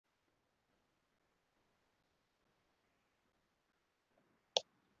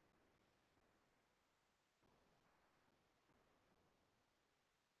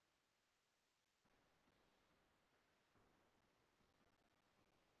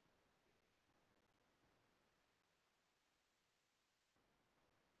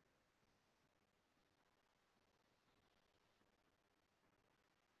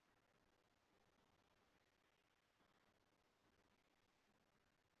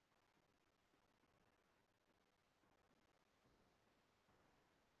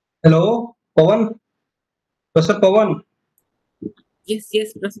Hello, Pavan, Professor Pavan. Yes,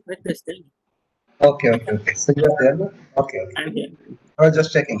 Professor Prakash, tell me. Okay. So you are there, no? Okay. I'm here. I was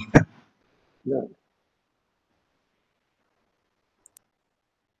just checking. No.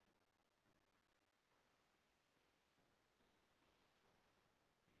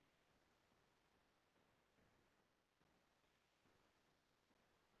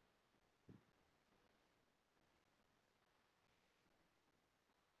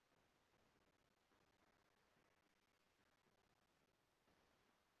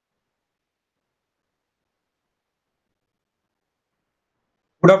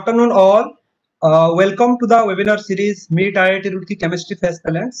 Good afternoon, all. Welcome to the webinar series Meet IIT Roorkee Chemistry Fest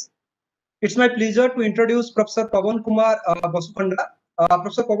Talents. It's my pleasure to introduce Professor Pavan Kumar Basupanda.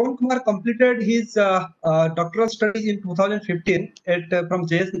 Professor Pavan Kumar completed his doctoral studies in 2015 from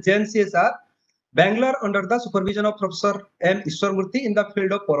JNCSR, Bangalore, under the supervision of Professor M. Ishwarmurthy in the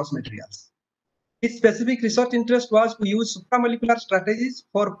field of porous materials. His specific research interest was to use supramolecular strategies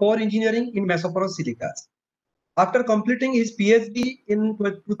for pore engineering in mesoporous silicas. After completing his PhD in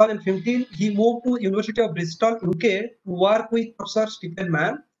 2015, he moved to University of Bristol, UK, to work with Professor Stephen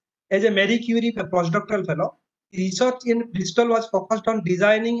Mann as a Marie Curie postdoctoral fellow. His research in Bristol was focused on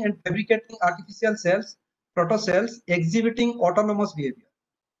designing and fabricating artificial cells, protocells, exhibiting autonomous behavior.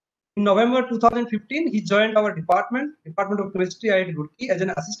 In November 2015, he joined our Department of Chemistry at Roorkee as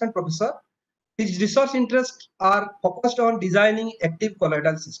an assistant professor. His research interests are focused on designing active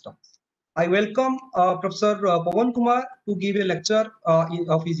colloidal systems. I welcome Professor Pavan Kumar to give a lecture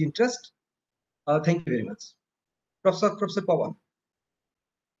of his interest. Thank you very much. Professor Pavan.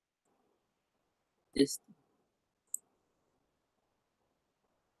 Yes.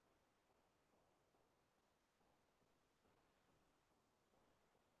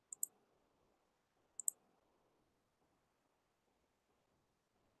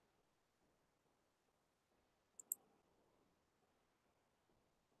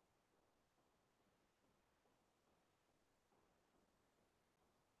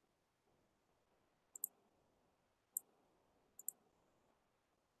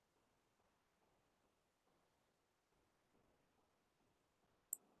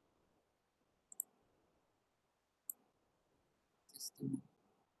 Just a minute.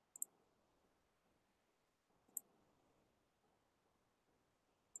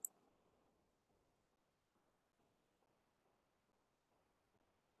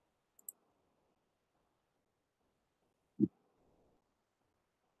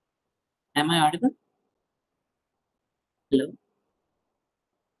 Am I audible? Hello?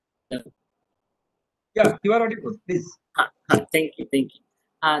 Hello? Yeah, you are audible, please. Thank you. Thank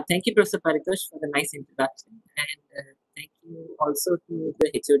you, Professor Paritosh, for the nice introduction. And thank you also to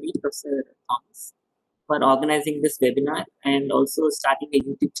the HOD, Professor Thomas, for organizing this webinar and also starting a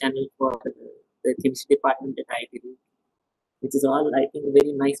YouTube channel for the chemistry department at IIT Roorkee, which is all, I think, a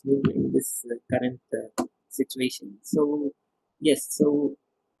very nice move in this current situation. So, yes, so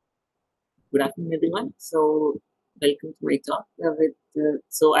good afternoon, everyone. So, welcome to my talk.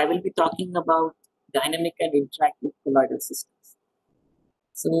 So, I will be talking about dynamic and interactive colloidal systems.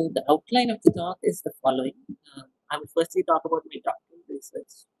 So, the outline of the talk is the following. I will firstly talk about my doctoral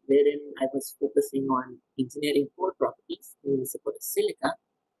research, wherein I was focusing on engineering pore properties in supported silica,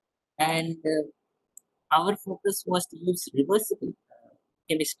 and our focus was to use reversible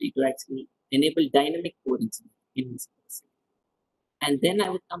chemistry to actually enable dynamic pore engineering in supported silica. And then I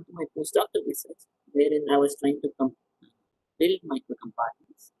would come to my postdoctoral research, wherein I was trying to build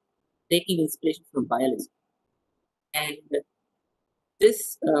microcompartments, taking inspiration from biology. And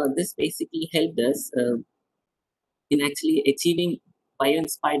this basically helped us in actually achieving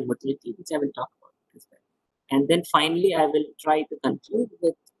bio-inspired motility, which I will talk about as well. And then finally, I will try to conclude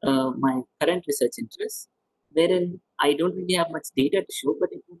with my current research interests, wherein I don't really have much data to show, but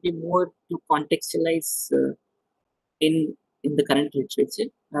it would be more to contextualize in in the current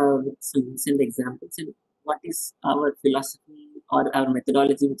literature with some recent examples and what is our philosophy or our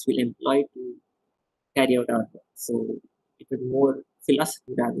methodology which we'll employ to carry out our work. So it was more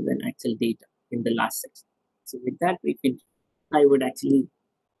philosophy rather than actual data in the last section. So with that brief intro, I would actually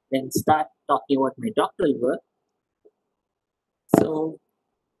then start talking about my doctoral work. So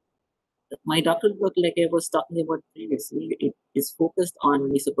my doctoral work, like I was talking about previously, it is focused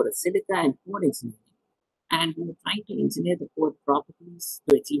on mesoporous silica and pore engineering. And we're trying to engineer the pore properties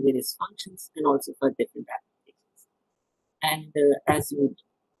to achieve various functions and also for different applications. And as you would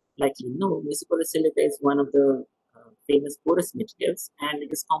likely know, mesoporous silica is one of the famous porous materials, and it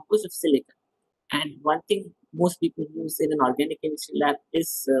is composed of silica. And one thing most people use in an organic chemistry lab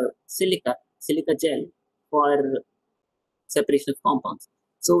is silica gel for separation of compounds.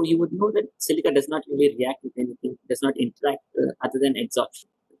 So you would know that silica does not really react with anything, does not interact other than absorption,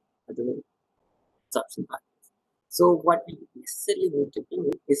 other than absorption part. So what we necessarily need to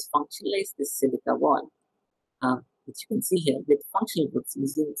do is functionalize this silica wall, which you can see here with functional groups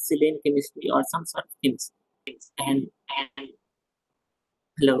using Silane chemistry or some sort of chemistry. And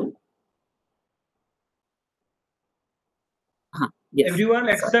hello, yes, Everyone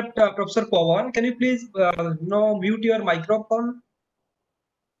sorry. except Professor Pavan, can you please mute your microphone?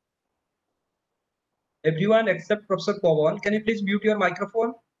 Everyone except Professor Pavan, can you please mute your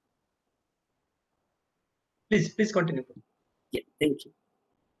microphone? Please continue. Yeah, thank you.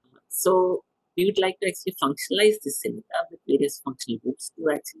 So we would like to actually functionalize this silica with various functional groups to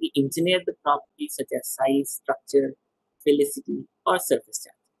actually engineer the properties such as size, structure, phylicity, or surface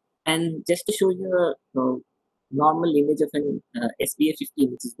charge. And just to show you a normal image of an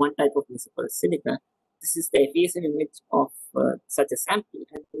SBA15, which is one type of mesoporous silica, this is the FESM image of such a sample,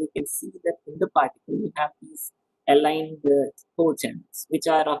 and you can see that in the particle you have these aligned pore channels, which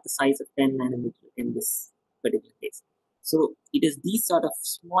are of the size of 10 nanometer in this particular case. So it is these sort of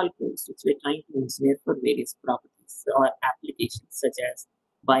small pores which we're trying to engineer for various properties or applications such as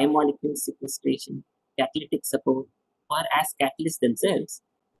biomolecule sequestration, catalytic support, or as catalysts themselves,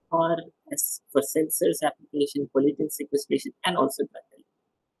 or as for sensors application, pollutant sequestration, and also drug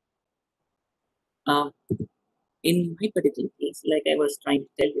development. In my particular case, like I was trying to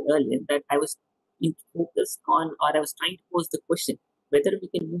tell you earlier, that I was focused on, or I was trying to pose the question whether we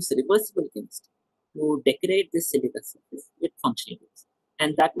can use reversible chemistry to decorate this silica surface with functional groups.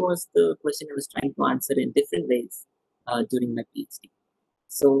 And that was the question I was trying to answer in different ways during my PhD.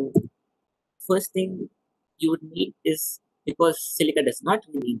 So, first thing you would need is, because silica does not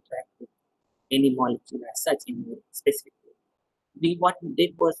really interact with any molecule as such in a specific way, what we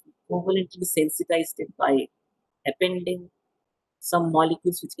did was we covalently sensitized it by appending some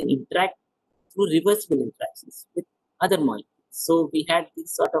molecules which can interact through reversible interactions with other molecules. So we had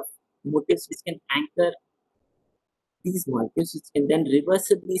these sort of motifs which can anchor these molecules, which can then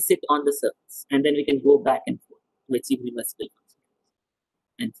reversibly sit on the surface, and then we can go back and forth to achieve reversible function.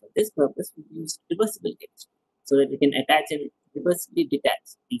 And for this purpose, we used reversible chemistry so that we can attach and reversibly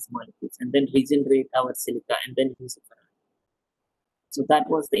detach these molecules and then regenerate our silica and then use it for. So that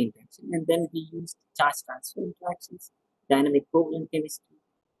was the intention. And then we used charge transfer interactions, dynamic covalent chemistry,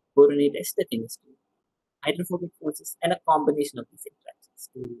 coronate ester chemistry, hydrophobic forces, and a combination of these interactions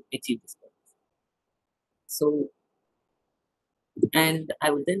to achieve this purpose. So, and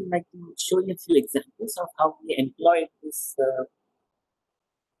I would then like to show you a few examples of how we employed this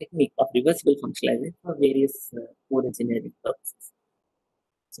technique of reversible functionalization for various pore engineering purposes.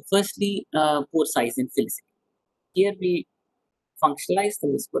 So, firstly, pore size and phylicity. Here we functionalize the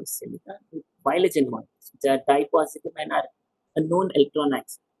mesoporous silica with bilogen molecules, which are dye-positive and are a known electron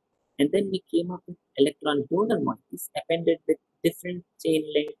axis. And then we came up with electron donor molecules appended with different chain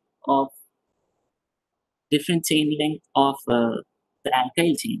length of the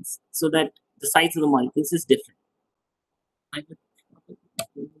alkyl chains, so that the size of the molecules is different.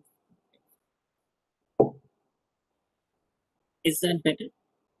 Is that better?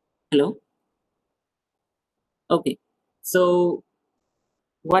 Hello? Okay. So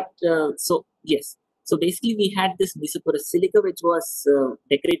yes. So basically we had this mesoporous silica which was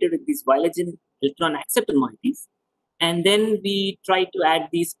decorated with these bilogen electron acceptor moieties. And then we tried to add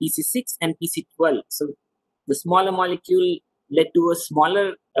these PC6 and PC12. So the smaller molecule led to a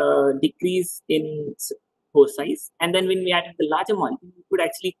smaller decrease in pore size. And then when we added the larger molecule, we could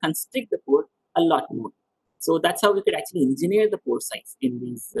actually constrict the pore a lot more. So that's how we could actually engineer the pore size in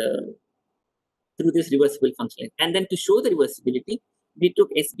these through this reversible function. And then to show the reversibility, we took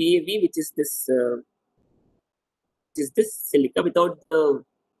SBAV, which is this silica without the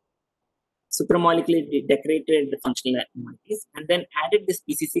supramolecularly decorated functional moieties, and then added this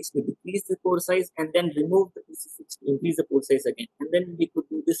PC6 to decrease the pore size, and then removed the PC6 to increase the pore size again. And then we could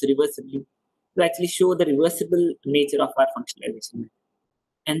do this reversibly to actually show the reversible nature of our functionalization.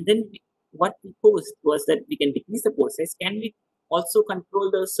 And then what we posed was that we can decrease the pore size. Can we also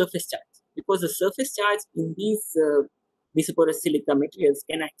control the surface charge? Because the surface charge in these mesoporous silica materials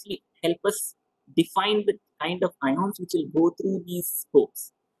can actually help us define the kind of ions which will go through these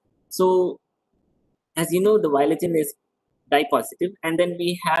pores. So, as you know, the viologen is dye-positive, and then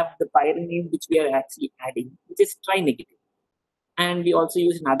we have the pyranine which we are actually adding, which is tri-negative. And we also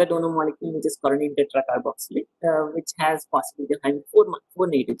use another donor molecule, which is coronate tetracarboxylate, which has possibility of having four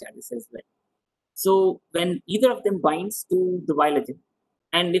negative charges as well. So when either of them binds to the viologen,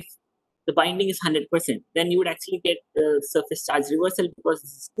 and if the binding is 100%, then you would actually get the surface charge reversal because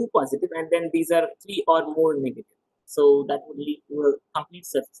this is 2 positive, and then these are 3 or more negative. So that would lead to a complete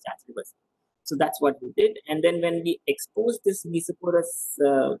surface charge reversal. So that's what we did. And then when we exposed this mesoporous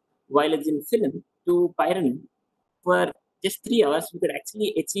violin film to pyronin for just 3 hours, we could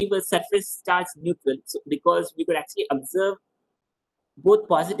actually achieve a surface charge neutral. So because we could actually observe both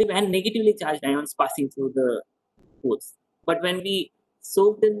positive and negatively charged ions passing through the pores. But when we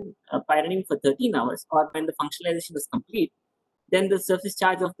soaked in pyronin for 13 hours, or when the functionalization was complete, then the surface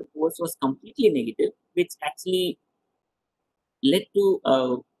charge of the pores was completely negative, which actually led to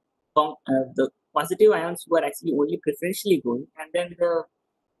the positive ions were actually only preferentially going, and then the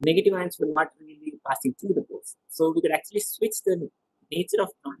negative ions were not really passing through the pores. So we could actually switch the nature of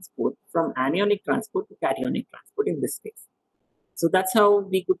transport from anionic transport to cationic transport in this case. So that's how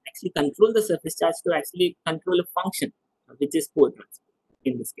we could actually control the surface charge to actually control a function, which is pore transport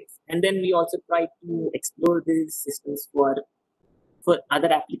in this case. And then we also tried to explore these systems for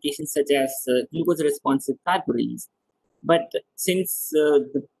other applications such as glucose responsive cargo release. But since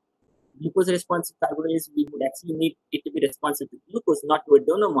the glucose responsive cargo release, we would actually need it to be responsive to glucose, not to a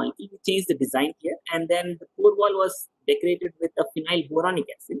donor molecule. We changed the design here, and then the pore wall was decorated with a phenyl boronic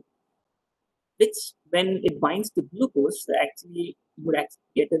acid, which when it binds to glucose, actually you would actually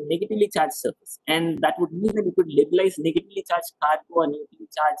get a negatively charged surface. And that would mean that you could liberalize negatively charged cargo or negatively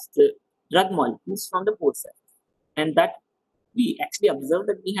charged drug molecules from the pore surface. And that we actually observed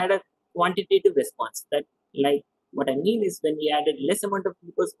that we had a quantitative response. That, like, what I mean is when we added less amount of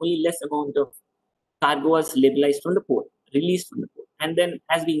glucose, only less amount of cargo was liberalized from the pore, released from the pore. And then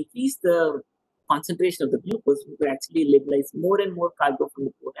as we increase the concentration of the glucose, we could actually liberalize more and more cargo from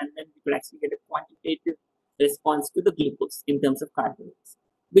the pore, and then we could actually get a quantitative response to the glucose in terms of cargo,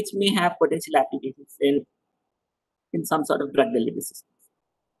 which may have potential applications in some sort of drug delivery systems.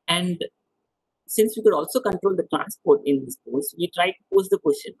 And since we could also control the transport in this pose, we tried to pose the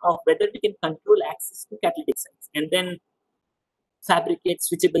question of whether we can control access to catalytic sites and then fabricate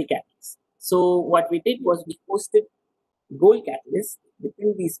switchable catalysts. So what we did was we posted gold catalysts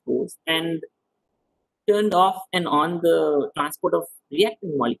within these pores and turned off and on the transport of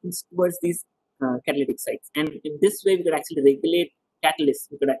reactant molecules towards these catalytic sites. And in this way, we could actually regulate catalysts.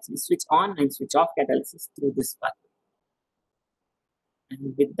 We could actually switch on and switch off catalysis through this pathway.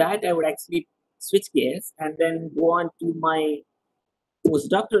 And with that, I would actually switch gears and then go on to my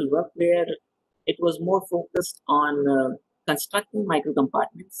postdoctoral work, where it was more focused on constructing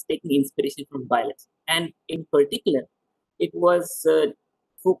microcompartments, taking inspiration from biology. And in particular, it was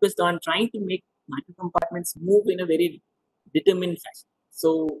focused on trying to make microcompartments move in a very determined fashion.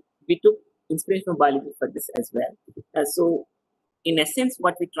 So we took inspiration from biology for this as well. So in essence,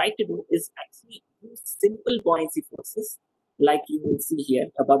 what we try to do is actually use simple buoyancy forces, like you will see here.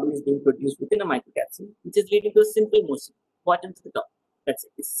 A bubble is being produced within a microcapsule, which is leading to a simple motion, bottom to the top. That's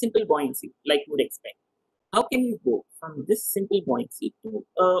it. It's simple buoyancy, like you would expect. How can you go from this simple buoyancy to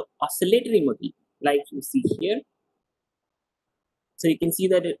oscillatory motility, like you see here? So you can see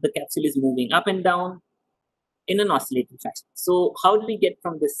that the capsule is moving up and down in an oscillating fashion. So how do we get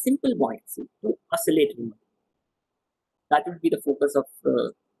from this simple buoyancy to oscillatory motility? That would be the focus of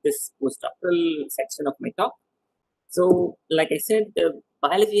this postdoctoral section of my talk. So, like I said,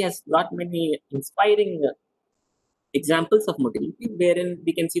 biology has got many inspiring examples of motility, wherein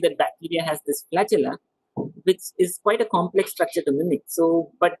we can see that bacteria has this flagella, which is quite a complex structure to mimic.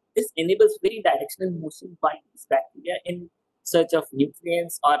 So, but this enables very directional motion by this bacteria in search of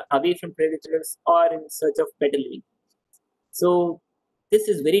nutrients or away from predators or in search of better living. So, this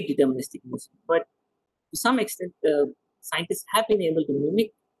is very deterministic motion. But to some extent, scientists have been able to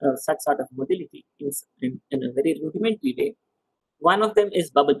mimic such sort of motility in a very rudimentary way. One of them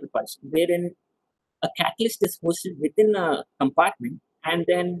is bubble propulsion, wherein a catalyst is hosted within a compartment, and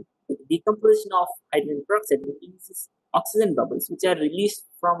then the decomposition of hydrogen peroxide releases oxygen bubbles, which are released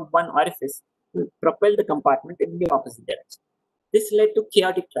from one orifice to propel the compartment in the opposite direction. This led to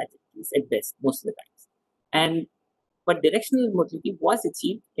chaotic trajectories at best, most of the times. But directional motility was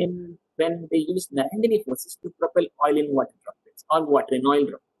achieved when they used Narangani forces to propel oil in water droplets or water in oil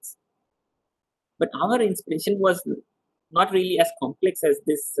droplets. But our inspiration was not really as complex as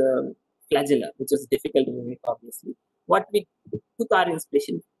this flagella, which was difficult to mimic, obviously. What we took our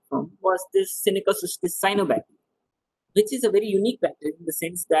inspiration from was this Synechocystis cyanobacteria, which is a very unique bacteria in the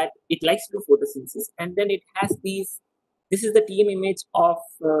sense that it likes to do photosynthesis, and then it has these. This is the TM image of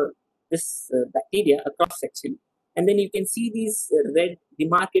this bacteria, a cross section, and then you can see these red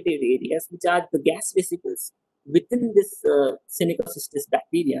demarcated areas, which are the gas vesicles within this Synechocystis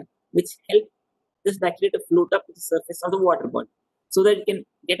bacteria, which help this bacteria to float up to the surface of the water body so that it can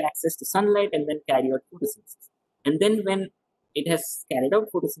get access to sunlight and then carry out photosynthesis. And then when it has carried out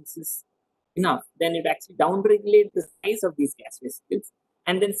photosynthesis, enough, then it actually downregulates the size of these gas vesicles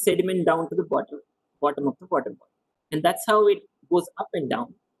and then sediment down to the bottom of the water body. And that's how it goes up and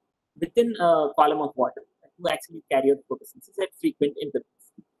down within a column of water to actually carry out photosynthesis at frequent intervals.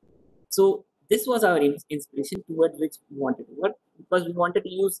 So this was our inspiration towards which we wanted to work, because we wanted to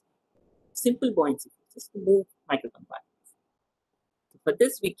use simple buoyancy forces to move microcompartments. For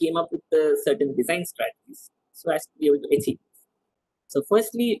this, we came up with certain design strategies so as to be able to achieve this. So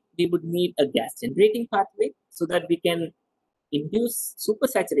firstly, we would need a gas generating pathway so that we can induce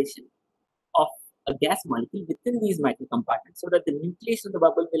supersaturation of a gas molecule within these microcompartments so that the nucleation of the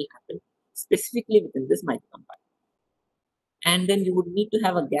bubble will happen specifically within this microcompartment. And then you would need to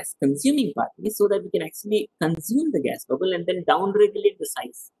have a gas consuming pathway so that we can actually consume the gas bubble and then downregulate the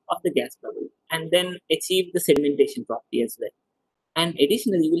size of the gas bubble and then achieve the sedimentation property as well. And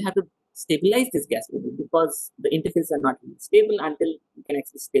additionally, you will have to stabilize this gas bubble because the interfaces are not really stable until you can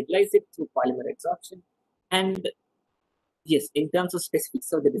actually stabilize it through polymer adsorption. And yes, in terms of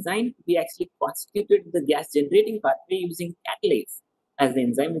specifics of the design, we actually constituted the gas generating pathway using catalase as the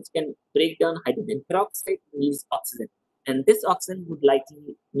enzyme which can break down hydrogen peroxide and release oxygen. And this oxygen would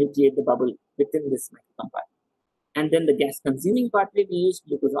likely nucleate the bubble within this microcompartment. And then the gas consuming pathway, we use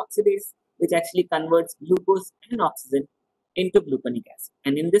glucose oxidase, which actually converts glucose and oxygen into gluconic acid.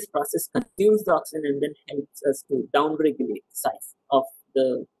 And in this process, consumes the oxygen and then helps us to downregulate the size of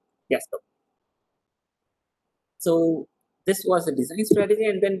the gas bubble. So this was a design strategy,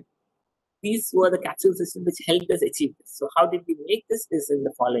 and then these were the capsule systems which helped us achieve this. So how did we make this? Is in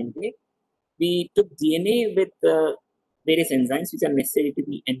the following way. We took DNA with various enzymes which are necessary to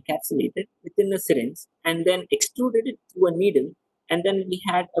be encapsulated within a syringe and then extruded it through a needle. And then we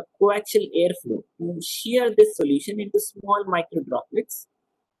had a coaxial airflow to shear this solution into small micro droplets.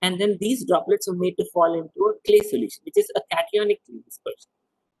 And then these droplets were made to fall into a clay solution, which is a cationic clay dispersion.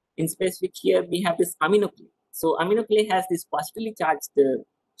 In specific, here we have this amino clay. So amino clay has these positively charged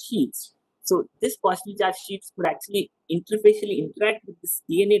sheets. So this positively charged sheets could actually interfacially interact with this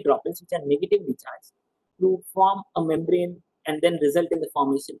DNA droplets, which are negatively charged, to form a membrane and then result in the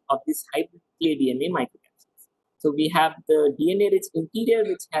formation of this hybrid clay DNA microcapsules. So we have the DNA-rich interior,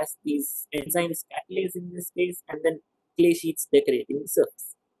 which has these enzymes catalase in this case, and then clay sheets decorating the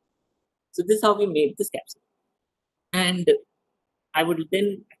surface. So this is how we made this capsule. And I would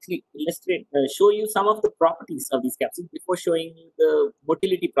then actually illustrate, show you some of the properties of these capsules before showing you the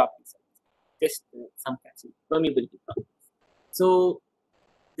motility properties. Just some capsule permeability properties. So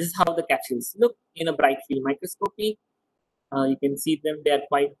this is how the capsules look in a bright field microscopy. You can see them; they are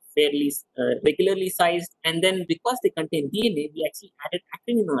quite fairly regularly sized. And then because they contain DNA, we actually added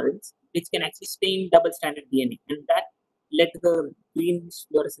actininorins, which can actually stain double-stranded DNA, and that led to the greenish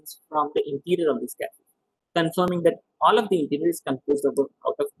fluorescence from the interior of this capsule, confirming that all of the interior is composed of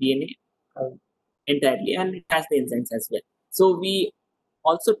out of DNA entirely, and it has the enzymes as well. So we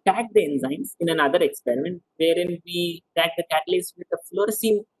also tagged the enzymes in another experiment wherein we tagged the catalase with a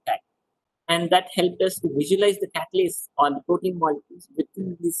fluorescein tag, and that helped us to visualize the catalase or the protein molecules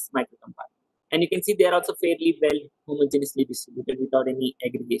within this microcompartment. And you can see they are also fairly well homogeneously distributed without any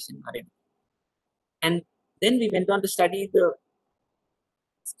aggregation or anything. And then we went on to study the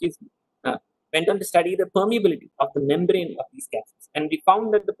permeability of the membrane of these capsules. And we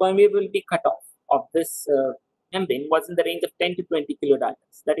found that the permeability cutoff of this membrane was in the range of 10 to 20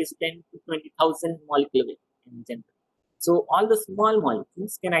 kilodaltons, that is 10 to 20,000 molecular weight in general. So all the small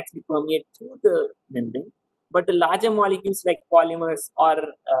molecules can actually permeate through the membrane, but the larger molecules like polymers or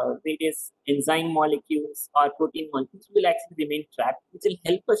various enzyme molecules or protein molecules will actually remain trapped, which will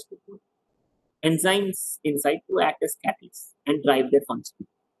help us to put enzymes inside to act as catalysts and drive their function.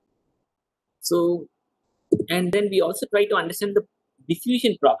 So, and then we also try to understand the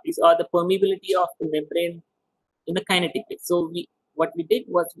diffusion properties or the permeability of the membrane in a kinetic way. So what we did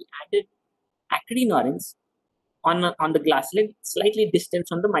was we added actininorins on the glass lid slightly distant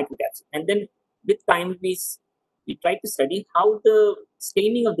from the microcapsule, and then with time we tried to study how the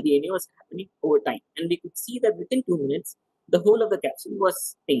staining of the DNA was happening over time, and we could see that within 2 minutes the whole of the capsule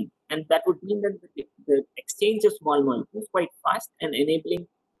was stained, and that would mean that the exchange of small molecules quite fast and enabling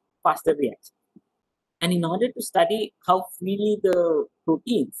faster reaction. And in order to study how freely the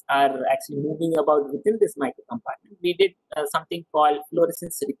proteins are actually moving about within this microcompartment, we did something called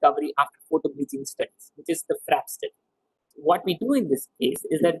fluorescence recovery after photobleaching studies, which is the FRAP study. What we do in this case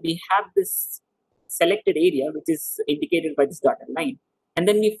is that we have this selected area, which is indicated by this dotted line, and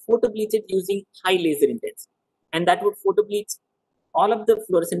then we photobleach it using high laser intensity. And that would photobleach all of the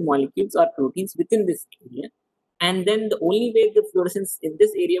fluorescent molecules or proteins within this area. And then the only way the fluorescence in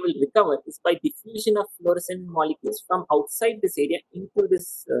this area will recover is by diffusion of fluorescent molecules from outside this area into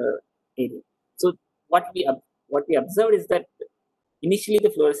this area. So what we observed is that initially the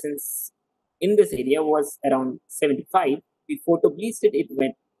fluorescence in this area was around 75. We photo bleached it, it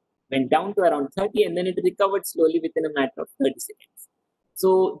went down to around 30, and then it recovered slowly within a matter of 30 seconds.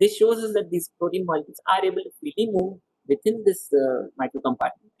 So this shows us that these protein molecules are able to freely move within this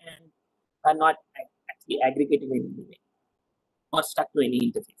microcompartment and are not actually aggregated in any way or stuck to any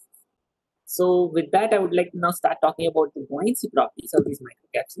interface. So with that, I would like to now start talking about the buoyancy properties of these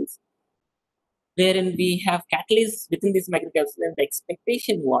microcapsules, wherein we have catalase within this microcapsule, and the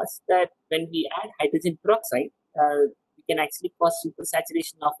expectation was that when we add hydrogen peroxide, we can actually cause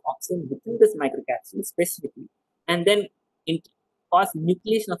supersaturation of oxygen within this microcapsule specifically, and then cause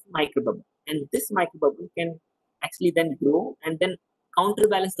nucleation of a microbubble. And this microbubble can actually then grow and then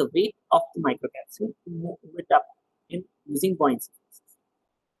counterbalance the weight of the microcapsule to move it up in using buoyancy forces.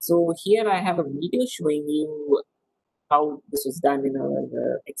 So here I have a video showing you how this was done in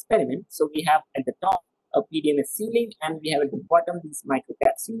our experiment. So we have at the top a PDMS sealing, and we have at the bottom these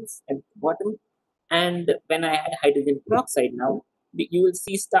microcapsules at the bottom. And when I add hydrogen peroxide now, you will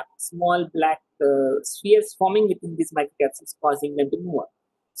see small black spheres forming within these microcapsules, causing them to move up.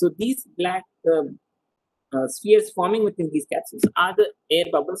 So these black spheres forming within these capsules are the air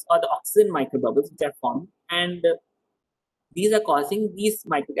bubbles or the oxygen microbubbles which are formed, and these are causing these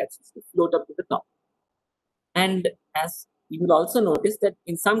microcapsules to float up to the top. And as you will also notice that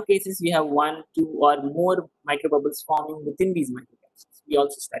in some cases we have 1, 2, or more microbubbles forming within these microcapsules. We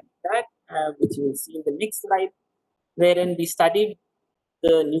also studied that, which you will see in the next slide, wherein we studied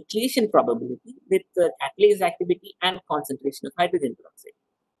the nucleation probability with the catalase activity and concentration of hydrogen peroxide.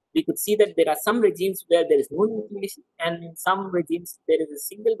 We could see that there are some regimes where there is no nucleation, and in some regimes there is a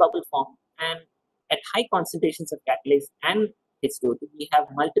single bubble form, and at high concentrations of catalase and H2O2, we have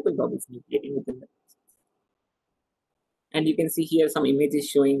multiple bubbles nucleating within the process. And you can see here some images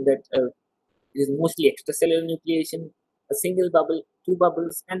showing that it is mostly extracellular nucleation, a single bubble, 2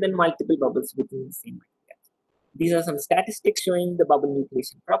 bubbles, and then multiple bubbles within the same microcapsule. These are some statistics showing the bubble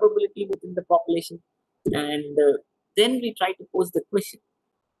nucleation probability within the population. And then we try to pose the question,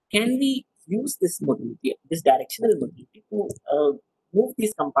 can we use this modality, this directional modality, to move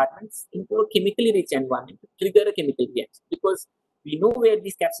these compartments into a chemically rich environment to trigger a chemical reaction? Because we know where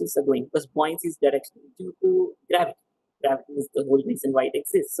these capsules are going, because buoyancy is directional due to gravity. Gravity is the whole reason why it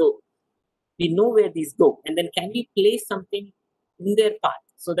exists. So we know where these go, and then can we place something in their path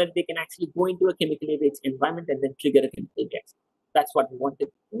so that they can actually go into a chemically rich environment and then trigger a chemical reaction? That's what we wanted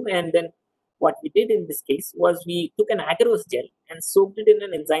to do. And then what we did in this case was we took an agarose gel and soaked it in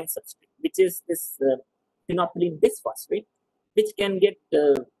an enzyme substrate, which is this phenolphthalein bisphosphate, which can get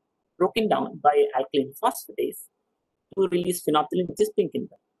broken down by alkaline phosphatase to release phenolphthalein, which is pink in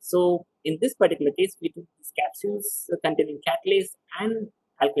color. So in this particular case, we took these capsules containing catalase and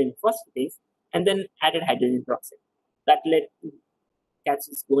alkaline phosphatase and then added hydrogen peroxide. That led to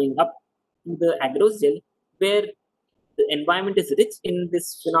capsules going up to the agarose gel, where the environment is rich in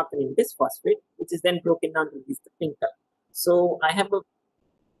this phenolphthalein bisphosphate, which is then broken down to release the pink color. So I have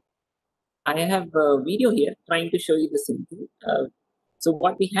a video here trying to show you the same thing. So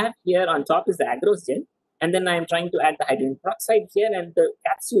what we have here on top is the agarose gel, and then I am trying to add the hydrogen peroxide here, and the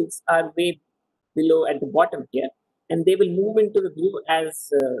capsules are way below at the bottom here, and they will move into the view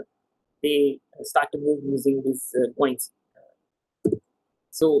as they start to move using these points.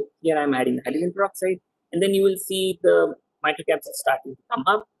 So here I'm adding the hydrogen peroxide, and then you will see the microcapsules starting to come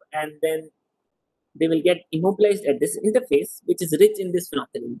up, and then they will get immobilized at this interface, which is rich in this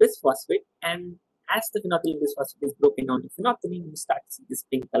phenolphthalein bisphosphate. And as the phenolphthalein bisphosphate is broken down to phenolphthalein, you start to see this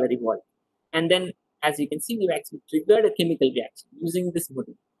pink color evolve. And then, as you can see, we've actually triggered a chemical reaction using this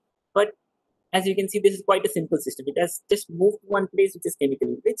model. But as you can see, this is quite a simple system. It has just moved to one place, which is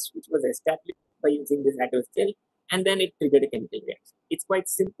chemically rich, which was established by using this agarose gel, and then it triggered a chemical reaction. It's quite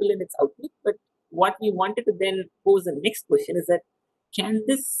simple in its output, but what we wanted to then pose the next question is that, can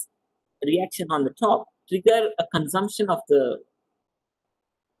this reaction on the top trigger a consumption of the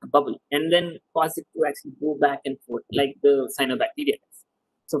bubble and then cause it to actually go back and forth like the cyanobacteria does?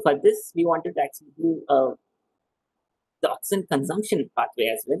 So for this, we wanted to actually do the oxygen consumption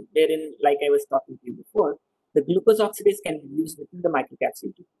pathway as well, wherein, like I was talking to you before, the glucose oxidase can be used within the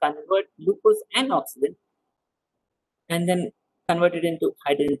microcapsule to convert glucose and oxygen and then convert it into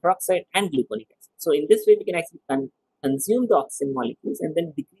hydrogen peroxide and gluconic acid. So in this way, we can actually consume the oxygen molecules and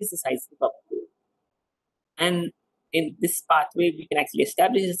then decrease the size of the bubble. And in this pathway, we can actually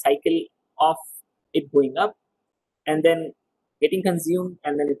establish a cycle of it going up and then getting consumed,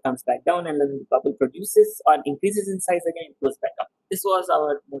 and then it comes back down, and then the bubble produces or increases in size again, it goes back up. This was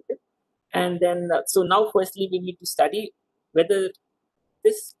our motive. And then, so now firstly, we need to study whether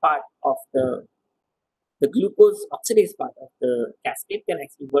this part of the glucose oxidase part of the cascade can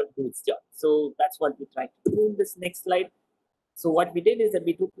actually do its job. So that's what we try to do in this next slide. So what we did is that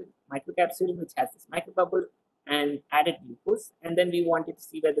we took a microcapsule which has this microbubble and added glucose, and then we wanted to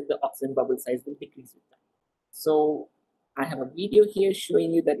see whether the oxygen bubble size will decrease with time. So I have a video here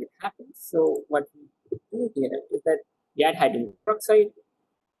showing you that it happens. So what we do here is that we add hydrogen peroxide,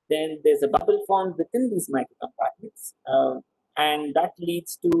 then there's a bubble formed within these microcompartments, and that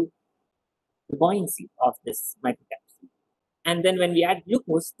leads to the buoyancy of this microcapsule. And then when we add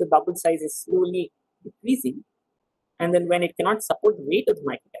glucose, the bubble size is slowly decreasing. And then when it cannot support the weight of the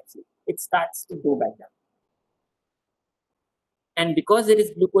microcapsule, it starts to go back down. And because there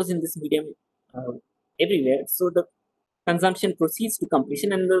is glucose in this medium everywhere, so the consumption proceeds to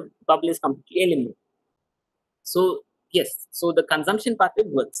completion and the bubble is completely eliminated. So yes, so the consumption pathway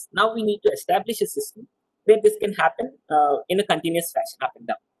works. Now we need to establish a system where this can happen in a continuous fashion up and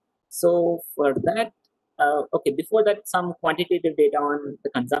down. So for that, okay, before that, some quantitative data on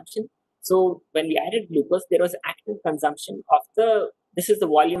the consumption. So when we added glucose, there was active consumption of this is the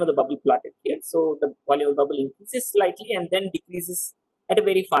volume of the bubble plotted here. So the volume of the bubble increases slightly and then decreases at a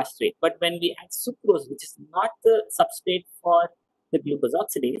very fast rate. But when we add sucrose, which is not the substrate for the glucose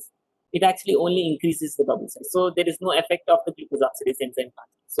oxidase, it actually only increases the bubble size. So there is no effect of the glucose oxidase enzyme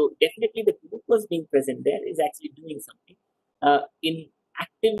pathway. So definitely the glucose being present there is actually doing something in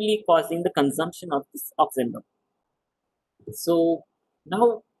actively causing the consumption of this oxygen bubble. So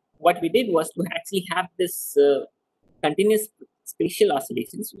now what we did was to actually have this continuous spatial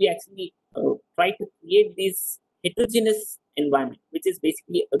oscillations. We actually try to create this heterogeneous environment, which is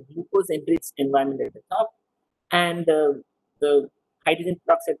basically a glucose-enriched environment at the top and the hydrogen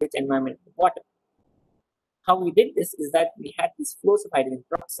peroxide-rich environment at the bottom. How we did this is that we had these flows of hydrogen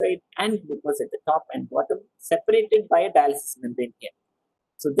peroxide and glucose at the top and bottom, separated by a dialysis membrane here.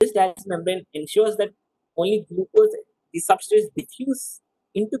 So this dialysis membrane ensures that only glucose, the substrates diffuse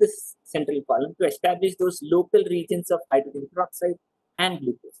into the central column to establish those local regions of hydrogen peroxide and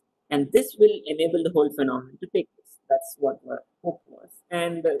glucose. And this will enable the whole phenomenon to take place. That's what our hope was.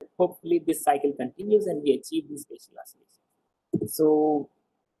 And hopefully this cycle continues and we achieve these spatial oscillations. So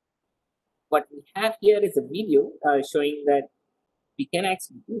what we have here is a video showing that we can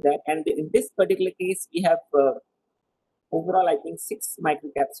actually do that. And in this particular case, we have overall, I think 6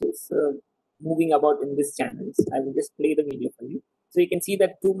 microcapsules moving about in this channel. I will just play the video for you. So you can see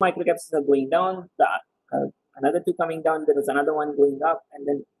that 2 microcapsules are going down, another 2 coming down, there is another one going up, and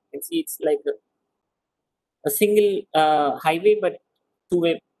then you can see it's like a single highway, but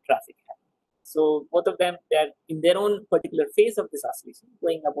 2-way traffic. So both of them, they are in their own particular phase of this oscillation,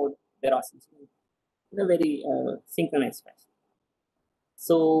 going about their oscillation in a very synchronized fashion.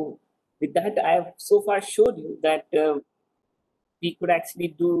 So with that, I have so far showed you that we could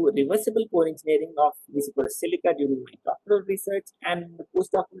actually do reversible core engineering of vesicular silica during my doctoral research, and the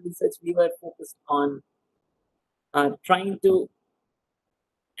postdoctoral research we were focused on trying to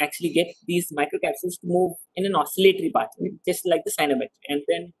actually get these microcapsules to move in an oscillatory pathway, just like the cyanometry. And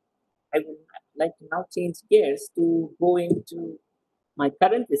then I would like to now change gears to go into my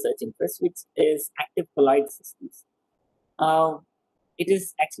current research interest, which is active colloid systems. It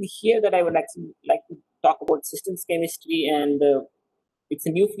is actually here that I would actually like to talk about systems chemistry, and it's a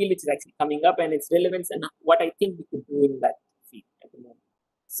new field which is actually coming up and its relevance and what I think we could do in that field at the moment.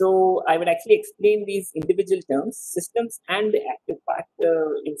 So I would actually explain these individual terms, systems and the active part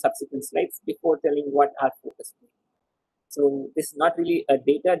in subsequent slides before telling what our focus is. So this is not really a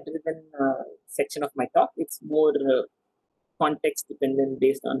data-driven section of my talk. It's more context-dependent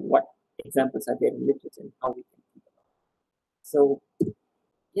based on what examples are there in literature and how we can think about it. So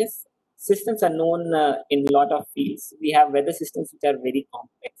yes, systems are known in a lot of fields. We have weather systems which are very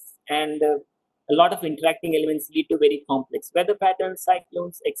complex, and a lot of interacting elements lead to very complex weather patterns,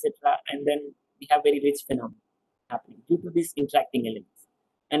 cyclones, etc. And then we have very rich phenomena happening due to these interacting elements.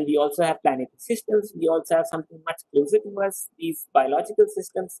 And we also have planetary systems. We also have something much closer to us, these biological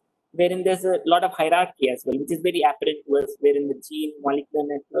systems, wherein there's a lot of hierarchy as well, which is very apparent to us, wherein the gene, molecular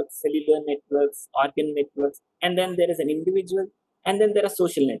networks, cellular networks, organ networks, and then there is an individual, and then there are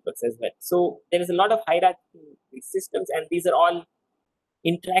social networks as well. So there is a lot of hierarchy in these systems, and these are all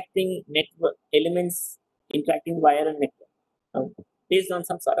interacting network elements interacting via a network based on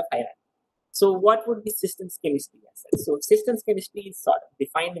some sort of hierarchy. So what would be systems chemistry as such? So systems chemistry is sort of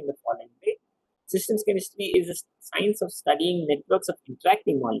defined in the following way. Systems chemistry is a science of studying networks of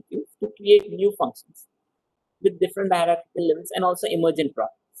interacting molecules to create new functions with different hierarchical levels and also emergent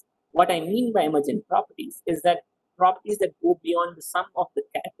properties. What I mean by emergent properties is that properties that go beyond the sum of the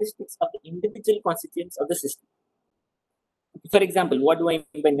characteristics of the individual constituents of the system. for example, what do I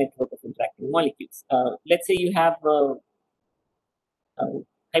mean by network of interacting molecules? Let's say you have a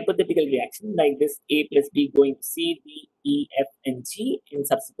hypothetical reaction like this: A plus B going to C, D, E, F, and G in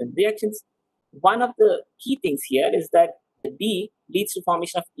subsequent reactions. One of the key things here is that the D leads to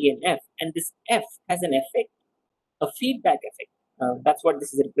formation of E and F, and this F has an effect, a feedback effect. That's what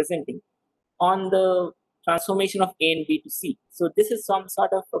this is representing on the transformation of A and B to C. So this is some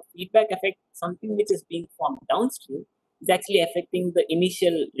sort of a feedback effect. Something which is being formed downstream is actually affecting the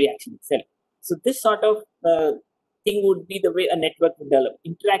initial reaction itself. So this sort of thing would be the way a network would develop.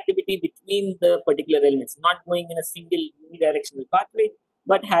 Interactivity between the particular elements, not going in a single unidirectional pathway,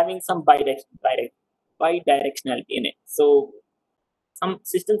 but having some bidirectionality in it. So some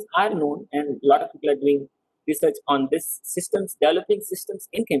systems are known, and a lot of people are doing research on this systems, developing systems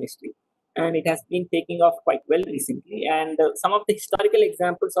in chemistry, and it has been taking off quite well recently. And some of the historical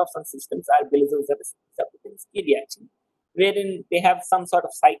examples of some systems are Bilizov-Zapotinsky reaction, wherein they have some sort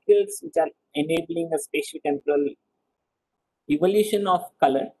of cycles which are enabling a spatiotemporal evolution of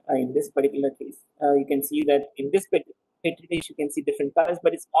color. In this particular case, you can see that in this petri dish you can see different colors,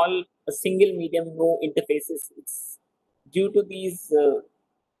 but it's all a single medium, no interfaces. It's due to these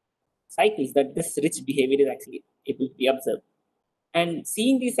cycles that this rich behavior is actually able to be observed. And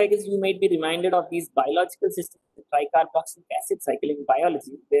seeing these cycles, you might be reminded of these biological systems, the tricarboxylic acid cycle in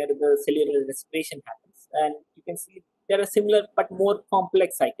biology, where the cellular respiration happens. And you can see there are similar but more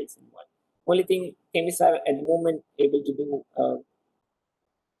complex cycles involved. Only thing chemists are at the moment able to do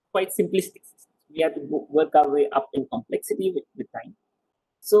quite simplistic systems. We have to work our way up in complexity with time.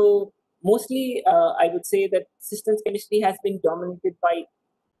 So mostly, I would say that systems chemistry has been dominated by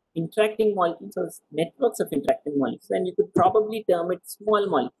interacting molecules or networks of interacting molecules, and you could probably term it small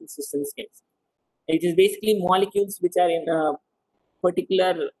molecule systems chemistry. It is basically molecules which are in a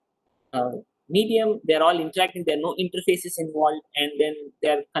particular uh, medium. They're all interacting. There are no interfaces involved, and then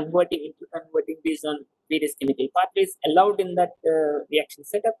they're interconverting based on various chemical pathways allowed in that reaction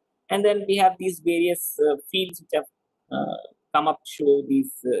setup. And then we have these various fields which have come up to show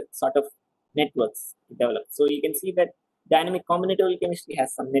these sort of networks developed. So you can see that dynamic combinatorial chemistry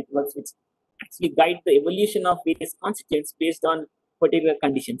has some networks which actually guide the evolution of various constituents based on particular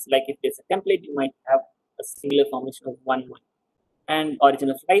conditions. Like if there's a template, you might have a singular formation of one. And origin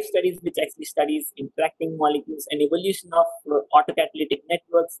of life studies, which actually studies interacting molecules and evolution of autocatalytic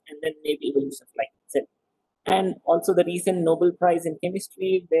networks, and then maybe evolution of life itself. And also the recent Nobel Prize in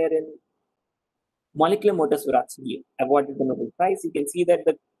Chemistry, wherein molecular motors were actually awarded the Nobel Prize. You can see that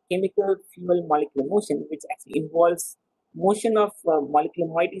the chemical fuel molecular motion, which actually involves motion of molecular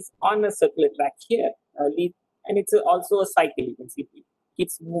moieties on a circular track here, and it's also a cycle. You can see it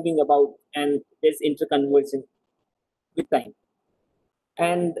keeps moving about, and there's interconversion with time.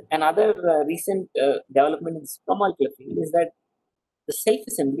 And another recent development in the supermolecular field is that the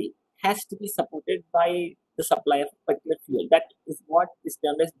self-assembly has to be supported by the supply of a particular fuel. That is what is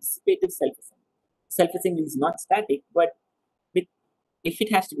termed as dissipative self-assembly. Self-assembly is not static, but with, if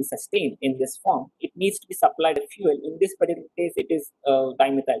it has to be sustained in this form, it needs to be supplied a fuel. In this particular case, it is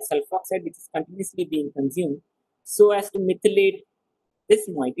dimethyl sulfoxide, which is continuously being consumed so as to methylate this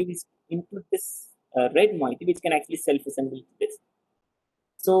moiety into this red moiety, which can actually self-assemble to this.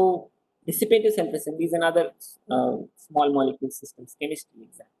 So dissipative self-assembly is another small molecule systems chemistry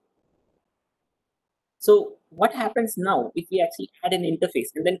example. So what happens now if we actually add an interface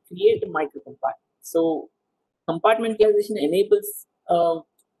and then create a microcompartment? So compartmentalization enables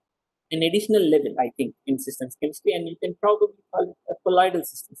an additional level, I think, in systems chemistry, and you can probably call it a colloidal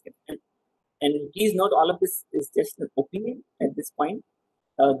systems chemistry. And please note, all of this is just an opinion at this point.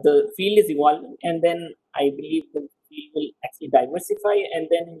 The field is evolving, and then I believe the field will actually diversify, and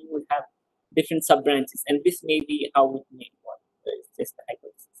then you will have different sub branches, and this may be how it may evolve. It's just a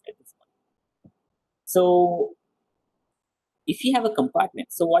hypothesis at this point. So, if you have a compartment,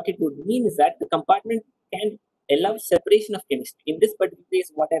 so what it would mean is that the compartment can allow separation of chemistry. In this particular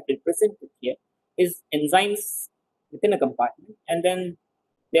case, what I've represented here is enzymes within a compartment, and then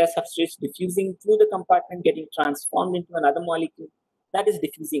their substrates diffusing through the compartment, getting transformed into another molecule that is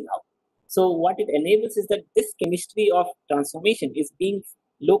diffusing out. So what it enables is that this chemistry of transformation is being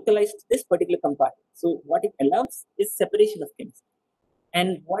localized to this particular compartment. So what it allows is separation of chemistry.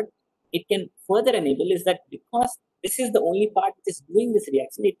 And what it can further enable is that because this is the only part which is doing this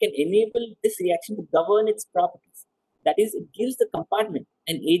reaction, it can enable this reaction to govern its properties. That is, it gives the compartment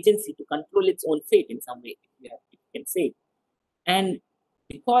an agency to control its own fate in some way, if you can say. And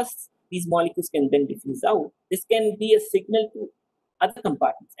because these molecules can then diffuse out, this can be a signal to other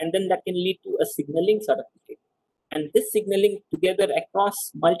compartments, and then that can lead to a signaling sort of behavior. And this signaling together across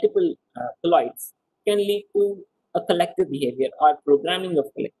multiple colloids can lead to a collective behavior or programming of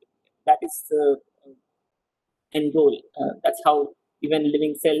collective behavior. That is the end goal. That's how even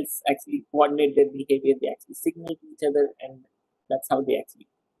living cells actually coordinate their behavior. They actually signal to each other, and that's how they actually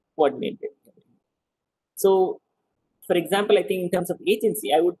coordinate their behavior. So, for example, I think in terms of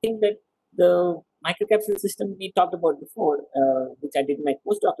agency, I would think that the microcapsule system we talked about before, which I did my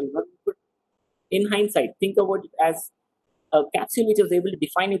postdoctoral work, could, in hindsight, think about it as a capsule which was able to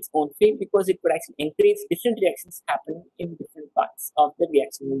define its own fate because it could actually encourage different reactions happening in different parts of the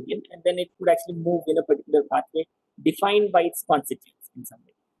reaction medium, and then it could actually move in a particular pathway defined by its constituents in some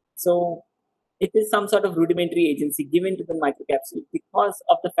way. So it is some sort of rudimentary agency given to the microcapsule because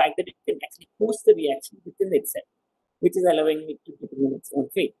of the fact that it can actually host the reaction within itself, which is allowing it to determine its own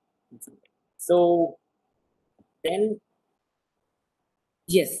fate in some way. So then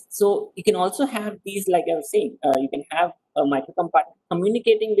yes, so you can also have these, like I was saying, you can have a microcompartment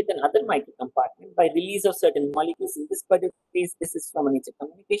communicating with another microcompartment by release of certain molecules. In this particular case, this is from a Nature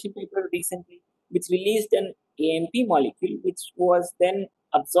Communication paper recently, which released an AMP molecule, which was then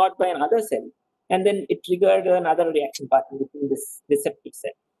absorbed by another cell, and then it triggered another reaction pattern within this receptive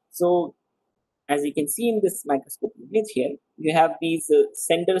cell. So as you can see in this microscope image here, you have these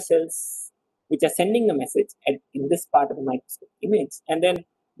sender cells which are sending the message in this part of the microscope image, and then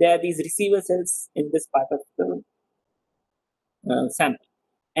there are these receiver cells in this part of the sample.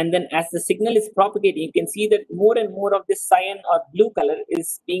 And then as the signal is propagating, you can see that more and more of this cyan or blue color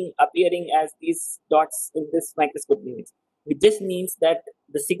is being appearing as these dots in this microscope image. It just means that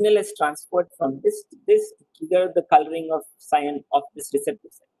the signal is transferred from this to this to trigger the coloring of cyan of this receptor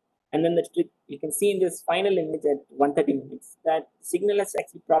cell. And then you can see in this final image at 130 minutes that the signal is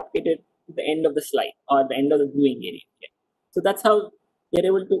actually propagated to the end of the slide or the end of the viewing area. So that's how they're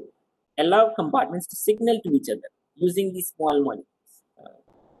able to allow compartments to signal to each other using these small molecules.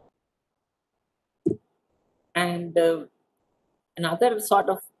 And another sort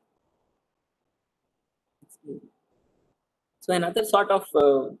of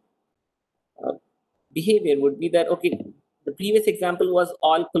behavior would be that, okay, the previous example was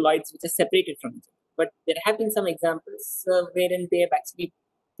all colloids which are separated from each other, but there have been some examples wherein they have actually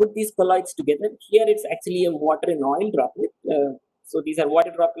put these colloids together. Here it's actually a water and oil droplet. So these are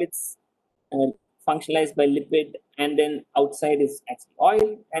water droplets functionalized by lipid, and then outside is actually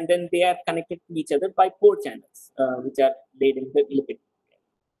oil, and then they are connected to each other by pore channels, which are laid in the lipid.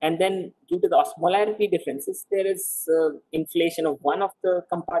 And then due to the osmolarity differences, there is inflation of one of the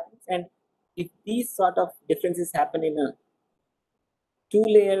compartments. And if these sort of differences happen in a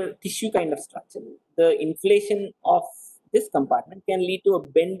two-layer tissue kind of structure, the inflation of this compartment can lead to a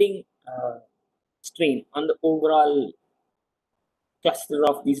bending strain on the overall cluster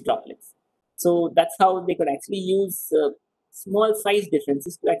of these droplets. So that's how they could actually use small size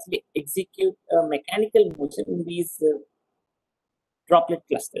differences to actually execute a mechanical motion in these droplet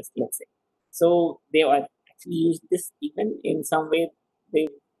clusters, let's say. So they are actually used this even in some way. They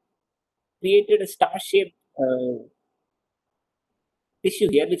created a star-shaped tissue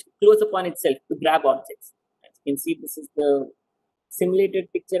here, which closes upon itself to grab objects. As you can see, this is the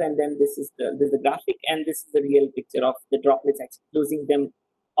simulated picture, and then this is the graphic, and this is the real picture of the droplets actually closing them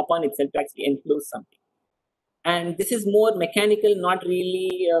upon itself to actually enclose something. And this is more mechanical, not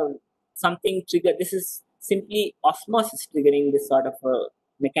really something triggered. This is simply osmosis triggering this sort of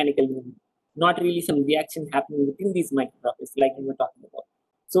mechanical movement, not really some reaction happening within these microdroplets like we were talking about.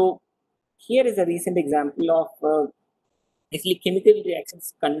 So here is a recent example of actually chemical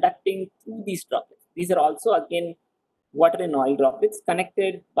reactions conducting through these droplets. These are also again water and oil droplets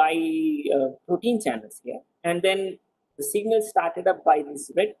connected by protein channels here. And then the signal started up by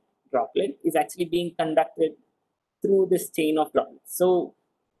this red droplet is actually being conducted through this chain of droplets. So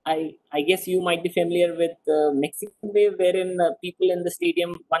I guess you might be familiar with the Mexican wave, wherein people in the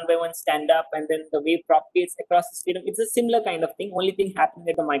stadium one by one stand up and then the wave propagates across the stadium. It's a similar kind of thing, only thing happening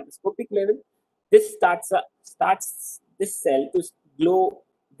at the microscopic level. This starts this cell to glow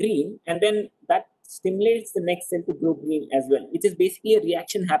green, and then that stimulates the next cell to glow green as well, which is basically a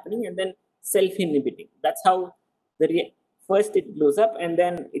reaction happening and then self-inhibiting. That's how first it glows up and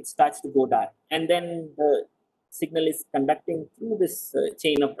then it starts to go dark, and then the signal is conducting through this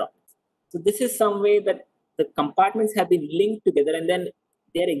chain of droplets. So this is some way that the compartments have been linked together, and then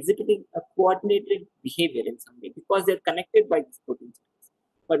they're exhibiting a coordinated behavior in some way because they're connected by these protein channels.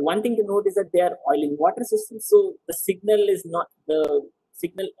 But one thing to note is that they are oil and water systems, so the signal is not the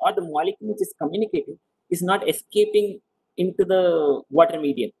signal or the molecule which is communicating is not escaping into the water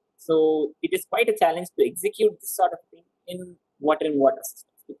medium. So it is quite a challenge to execute this sort of thing in water and water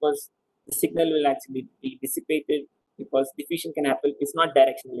systems because the signal will actually be dissipated because diffusion can happen. It's not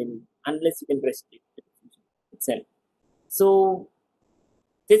directional anymore unless you can restrict the diffusion. itself. So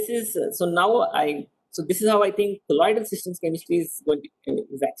this is this is how I think colloidal systems chemistry is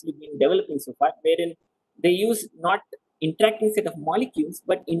actually being developing so far, wherein they use not interacting set of molecules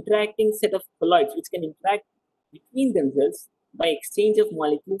but interacting set of colloids which can interact between themselves by exchange of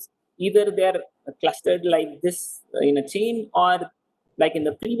molecules. Either they are clustered like this in a chain, or like in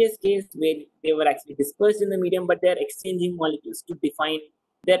the previous case where they were actually dispersed in the medium, but they are exchanging molecules to define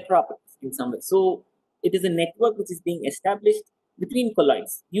their properties in some way. So it is a network which is being established between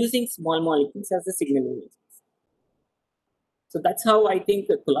colloids using small molecules as the signaling agents. So that's how I think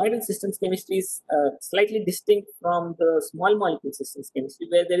colloidal systems chemistry is slightly distinct from the small molecule systems chemistry,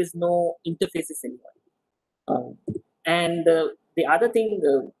 where there is no interfaces anymore. And the other thing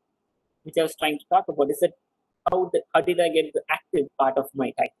which I was trying to talk about is that how did I get the active part of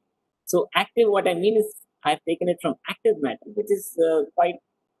my title? So active, what I mean is I've taken it from active matter, which is quite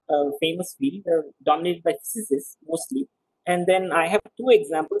a famous field dominated by physicists mostly. And then I have two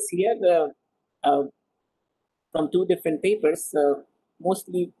examples here from two different papers,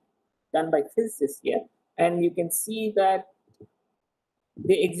 mostly done by physicists here. And you can see that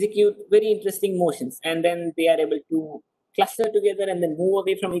they execute very interesting motions, and then they are able to cluster together and then move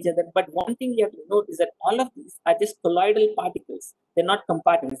away from each other. But one thing you have to note is that all of these are just colloidal particles. They're not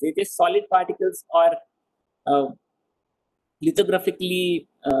compartments. They're just solid particles or uh, lithographically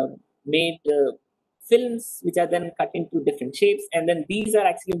made films, which are then cut into different shapes. And then these are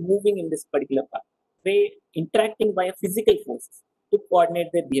actually moving in this particular path. They interacting via physical forces to coordinate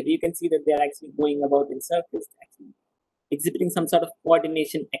their behavior. You can see that they're actually going about in circles, actually exhibiting some sort of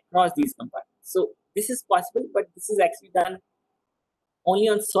coordination across these compartments. So this is possible, but this is actually done only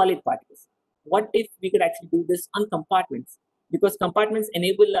on solid particles. What if we could actually do this on compartments? Because compartments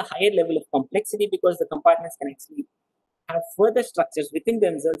enable a higher level of complexity, because the compartments can actually have further structures within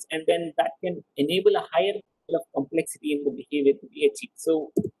themselves, and then that can enable a higher level of complexity in the behavior to be achieved.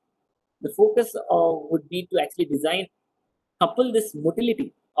 So the focus would be to actually couple this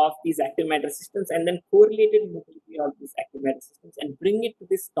motility of these active matter systems and then correlated motility of these active matter systems and bring it to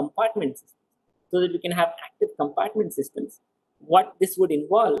this compartment system so that we can have active compartment systems. What this would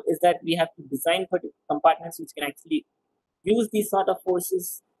involve is that we have to design compartments which can actually use these sort of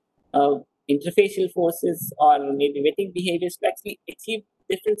forces, uh, interfacial forces, or maybe wetting behaviors to actually achieve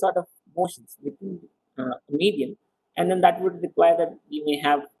different sort of motions within a medium. And then that would require that we may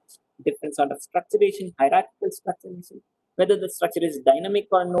have different sort of structuration, hierarchical structuration, whether the structure is dynamic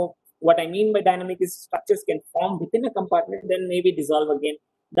or no. What I mean by dynamic is structures can form within a compartment, then maybe dissolve again.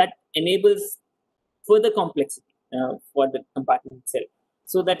 That enables further complexity for the compartment itself,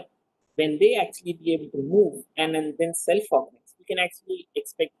 so that when they actually be able to move and then self-organize, we can actually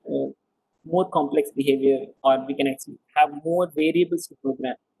expect more complex behavior, or we can actually have more variables to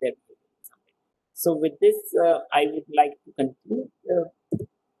program their behavior in some way. So with this, I would like to conclude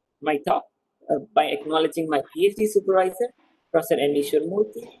my talk by acknowledging my PhD supervisor, Professor N.D.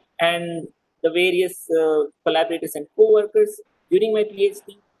 Roorkee, and the various collaborators and co-workers during my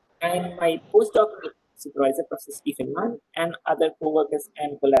PhD, and my postdoctoral supervisor, Professor Stephen Mann, and other co-workers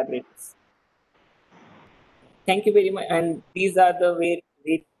and collaborators. Thank you very much. And these are the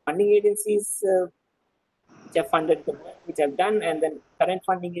various funding agencies which have funded the work which I've done, and then current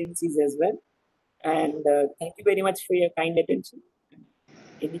funding agencies as well. And thank you very much for your kind attention.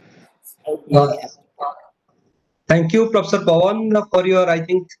 Any questions? I would be Uh, really happy. Thank you, Professor Pawan, for your, I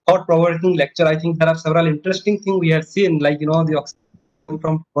think, thought-provoking lecture. I think there are several interesting things we have seen, like, the oxygen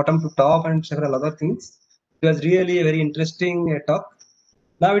from bottom to top and several other things. It was really a very interesting talk.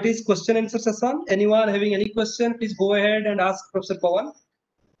 Now it is question answer session. Anyone having any question, please go ahead and ask Professor Pawan.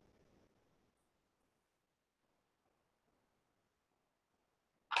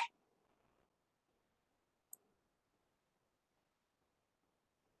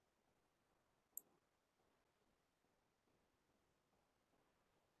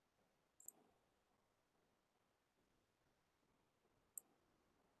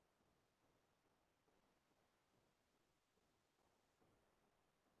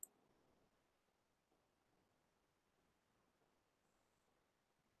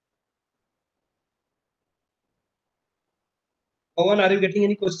 Pawan, are you getting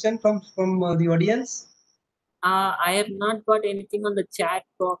any question from the audience? I have not got anything on the chat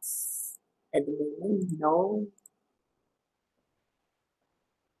box at the moment. No.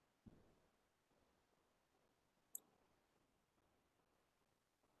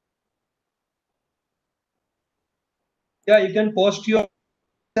 Yeah, you can post your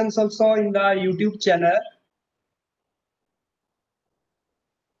questions also in the YouTube channel.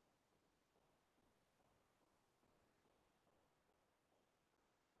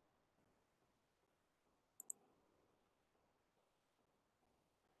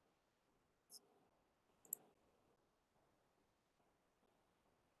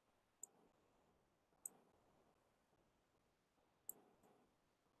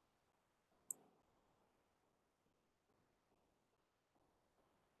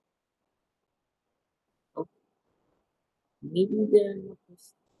 Maybe there are no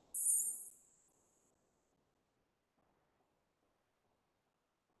questions.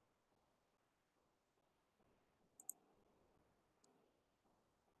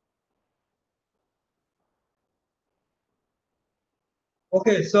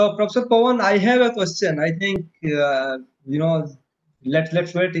 Okay, so Professor Pawan, I have a question. I think you know, let's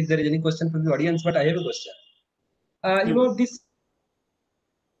wait if there is any question from the audience. But I have a question. This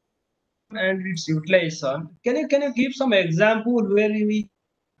and its utilization. Can you give some example where we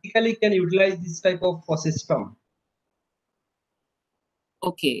typically can utilize this type of system?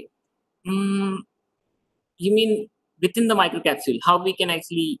 Okay. You mean within the microcapsule, how we can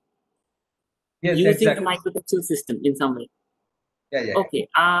actually Yes, using the exactly. microcapsule system in some way? Yeah. Okay.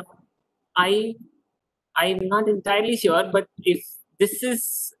 I I'm not entirely sure, but if this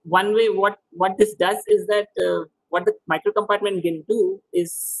is one way, what this does is that what the microcompartment can do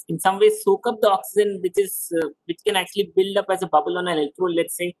is in some way soak up the oxygen, which can actually build up as a bubble on an electrode.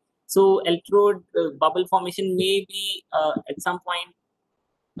 Let's say so, electrode bubble formation may be at some point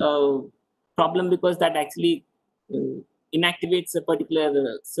problem because that actually uh, inactivates a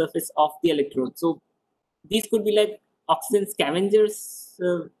particular surface of the electrode. So these could be like oxygen scavengers.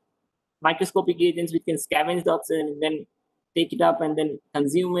 Microscopic agents which can scavenge the oxygen and then take it up and then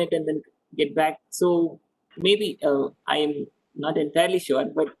consume it and then get back. So maybe I am not entirely sure,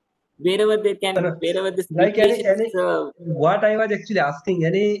 but wherever this Like any nucleation is, any what I was actually asking,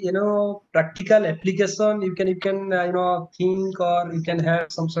 any practical application you can think, or you can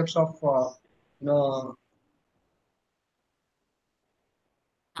have some sorts of you know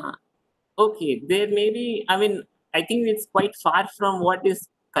okay, there may be. I mean, I think it's quite far from what is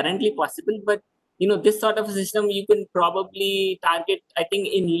currently possible, but this sort of a system you can probably target. I think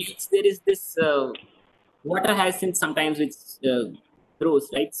in leaks there is this water hyacinth sometimes which grows,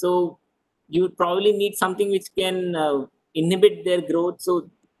 right? So you would probably need something which can inhibit their growth. So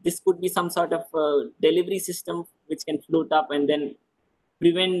this could be some sort of delivery system which can float up and then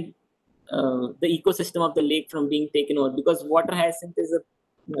prevent the ecosystem of the lake from being taken over, because water hyacinth is a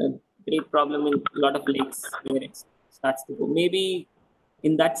great problem in a lot of lakes where it starts to go. Maybe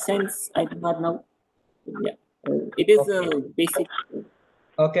in that sense, I do not know. Yeah, it is a okay. basic.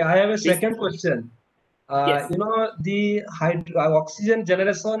 Okay, I have a Basic. second question. Yes. The oxygen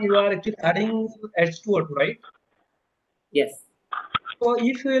generation, you are actually adding H2O2, right? Yes. So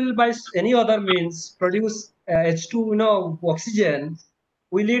if you will by any other means produce H2, oxygen,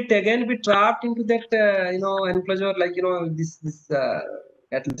 will it again be trapped into that, enclosure, like, this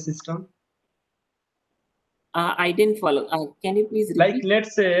catalyst system? I didn't follow. Can you please Like, repeat?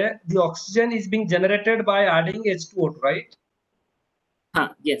 let's say the oxygen is being generated by adding H2O2, right?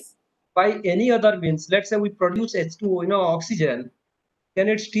 Yes. By any other means, let's say we produce H2O, oxygen, can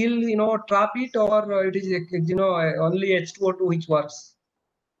it still, trap it, or it is, only H2O2 which works?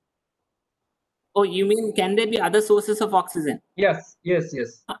 Oh, you mean can there be other sources of oxygen? Yes. Yes,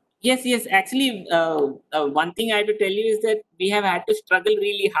 yes. Actually, one thing I have to tell you is that we have had to struggle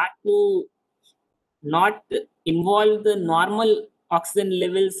really hard to not involve the normal oxygen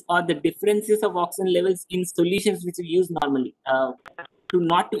levels or the differences of oxygen levels in solutions which we use normally, to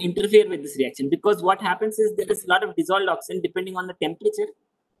not to interfere with this reaction, because what happens is there is a lot of dissolved oxygen depending on the temperature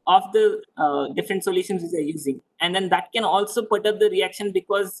of the different solutions which they are using, and then that can also put up the reaction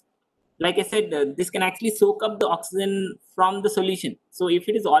because, like I said, this can actually soak up the oxygen from the solution. So if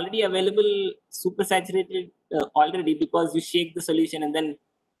it is already available supersaturated already, because you shake the solution and then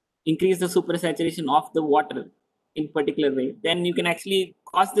increase the supersaturation of the water in particular way, then you can actually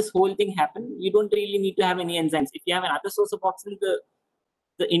cause this whole thing happen. You don't really need to have any enzymes. If you have another source of oxygen,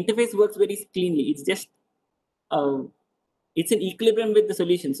 the interface works very cleanly. It's just uh, it's an equilibrium with the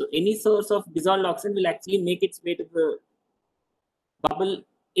solution. So any source of dissolved oxygen will actually make its way to the bubble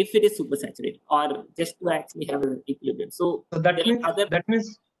if it is supersaturated, or just to actually have an equilibrium. So So there that are means other. that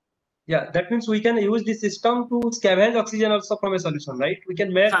means yeah, that means we can use this system to scavenge oxygen also from a solution, right? We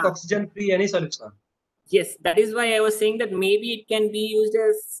can make Huh. oxygen free any solution. Yes, that is why I was saying that maybe it can be used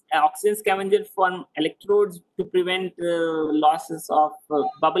as oxygen scavenger from electrodes to prevent losses of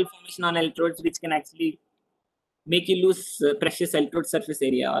bubble formation on electrodes, which can actually make you lose precious electrode surface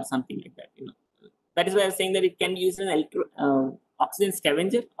area or something like that. That is why I was saying that it can be used as an oxygen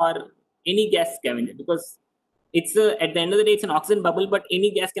scavenger or any gas scavenger, because it's at the end of the day it's an oxygen bubble, but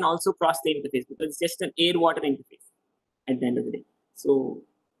any gas can also cross the interface because it's just an air-water interface at the end of the day. So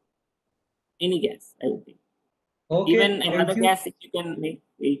any gas, I would think. Okay, Even thank another you. gas, if you can make,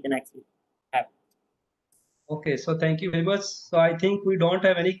 you can actually have. Okay, so thank you very much. So I think we don't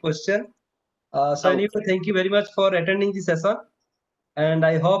have any question. So anyway, Okay. thank you very much for attending this session. And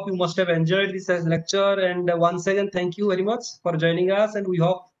I hope you must have enjoyed this lecture. And once again, thank you very much for joining us. And we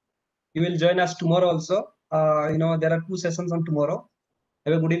hope you will join us tomorrow also. There are 2 sessions on tomorrow.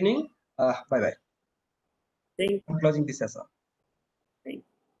 Have a good evening. Bye bye. Thank you. I'm closing this session.